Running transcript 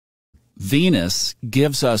Venus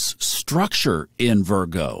gives us structure in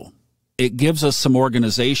Virgo. It gives us some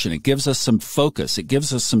organization. It gives us some focus. It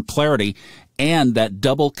gives us some clarity and that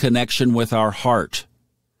double connection with our heart.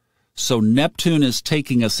 So Neptune is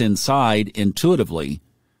taking us inside intuitively.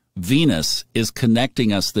 Venus is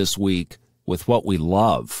connecting us this week with what we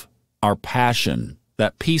love, our passion,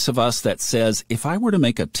 that piece of us that says, if I were to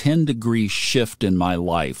make a 10-degree shift in my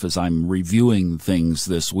life as I'm reviewing things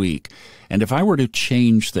this week, and if I were to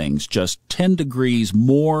change things just 10 degrees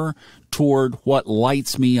more toward what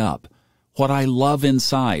lights me up, what I love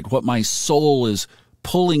inside, what my soul is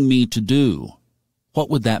pulling me to do, what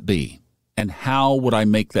would that be? And how would I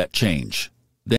make that change?